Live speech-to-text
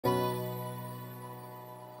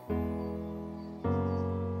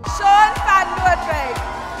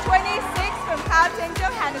in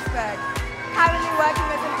Johannesburg, currently working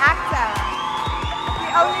as an actor.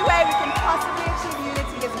 The only way we can possibly achieve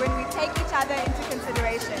unity is when we take each other into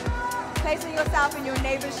consideration, placing yourself in your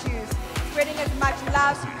neighbor's shoes, spreading as much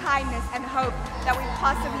love, kindness, and hope that we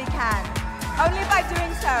possibly can. Only by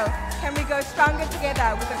doing so can we go stronger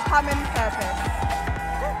together with a common purpose.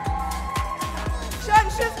 Sean,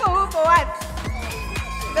 shoot for who, for what?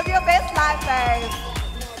 Live your best life, babe.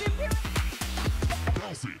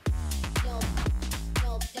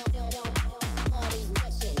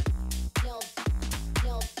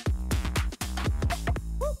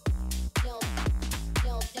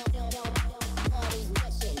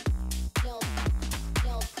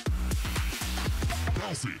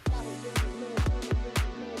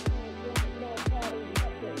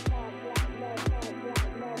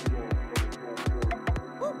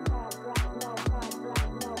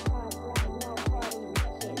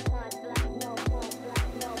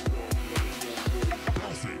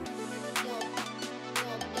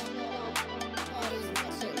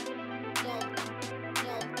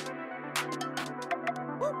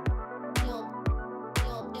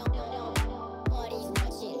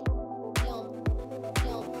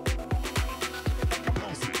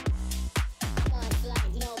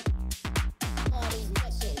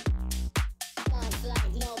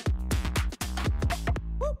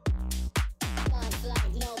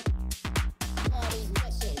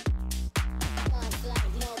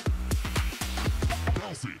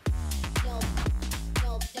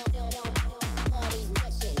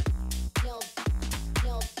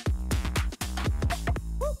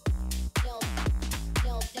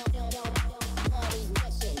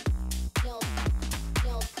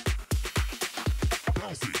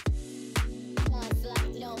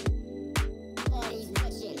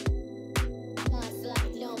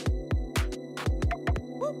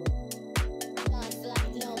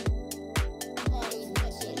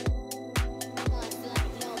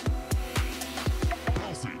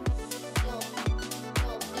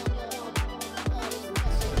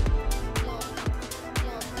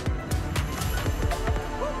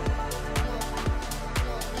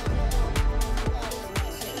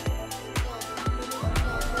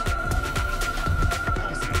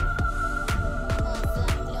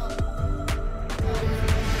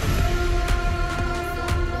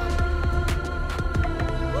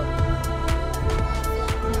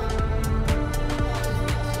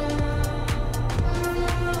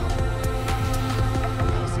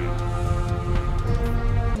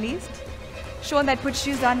 Sean, that put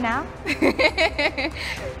shoes on now.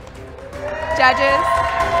 Judges.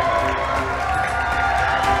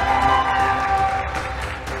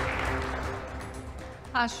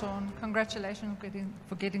 Hi, Sean. Congratulations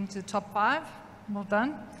for getting to top 5. Well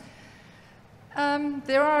done.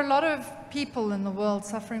 There are a lot of people in the world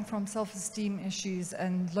suffering from self-esteem issues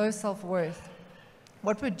and low self-worth.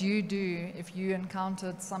 What would you do if you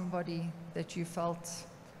encountered somebody that you felt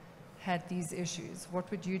had these issues? What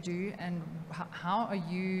would you do, and how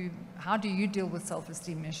do you deal with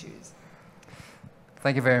self-esteem issues?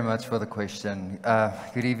 Thank you very much for the question.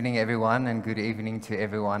 Good evening, everyone, and good evening to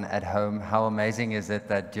everyone at home. How amazing is it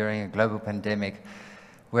that during a global pandemic,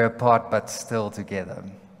 we're apart but still together?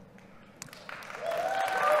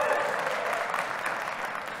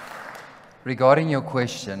 Regarding your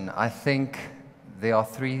question, I think there are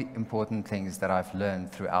 3 important things that I've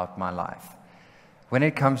learned throughout my life. When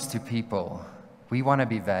it comes to people, we want to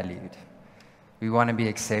be valued, we want to be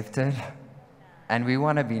accepted, and we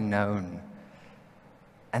want to be known.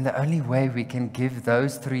 And the only way we can give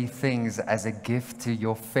those 3 things as a gift to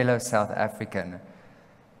your fellow South African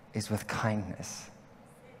is with kindness.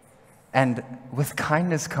 And with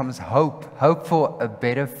kindness comes hope for a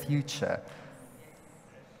better future.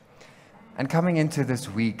 And coming into this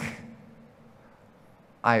week,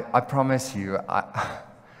 I promise you,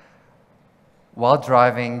 while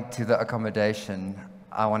driving to the accommodation,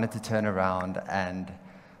 I wanted to turn around and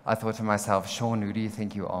I thought to myself, Sean, who do you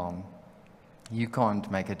think you are? You can't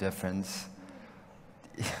make a difference.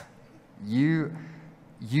 You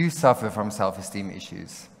suffer from self-esteem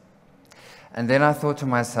issues. And then I thought to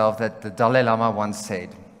myself that the Dalai Lama once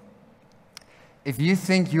said, if you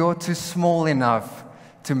think you're too small enough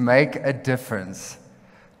to make a difference,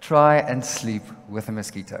 try and sleep with a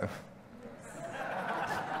mosquito.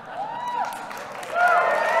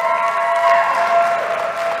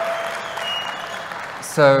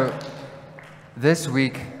 So this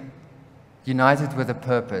week, united with a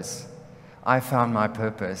purpose, I found my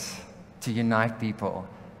purpose to unite people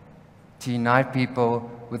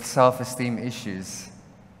with self-esteem issues,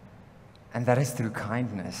 and that is through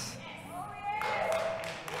kindness.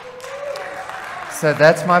 So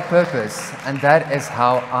that's my purpose, and that is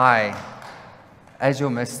how I, as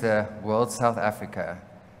your Mr. World South Africa,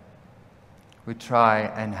 would try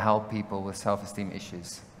and help people with self-esteem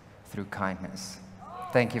issues through kindness.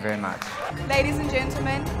 Thank you very much. Ladies and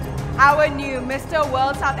gentlemen, our new Mr.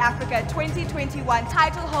 World South Africa 2021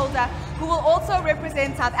 title holder, who will also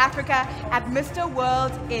represent South Africa at Mr.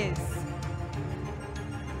 World, is...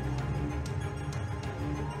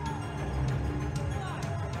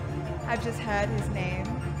 I've just heard his name.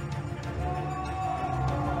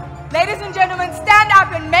 Ladies and gentlemen, stand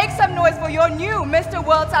up and make some noise for your new Mr.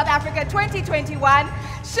 World South Africa 2021,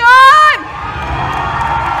 Sean!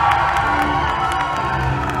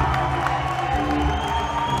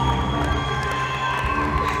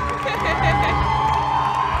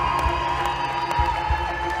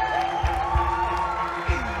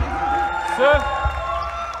 Sir?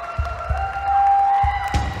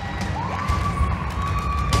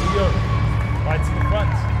 Leo, right to the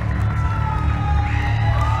front.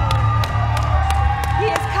 He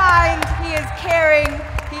is kind, he is caring,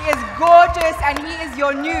 he is gorgeous, and he is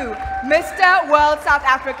your new Mr. World South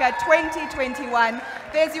Africa 2021.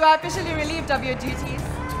 There's, you are officially relieved of your duties.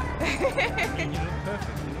 You look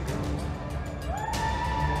perfect.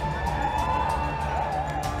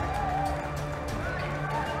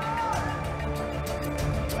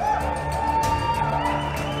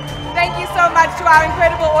 Thank you so much to our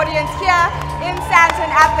incredible audience here in Sandton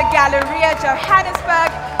at the Galleria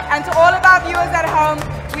Johannesburg, and to all of our viewers at home.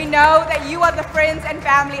 We know that you are the friends and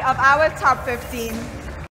family of our top 15.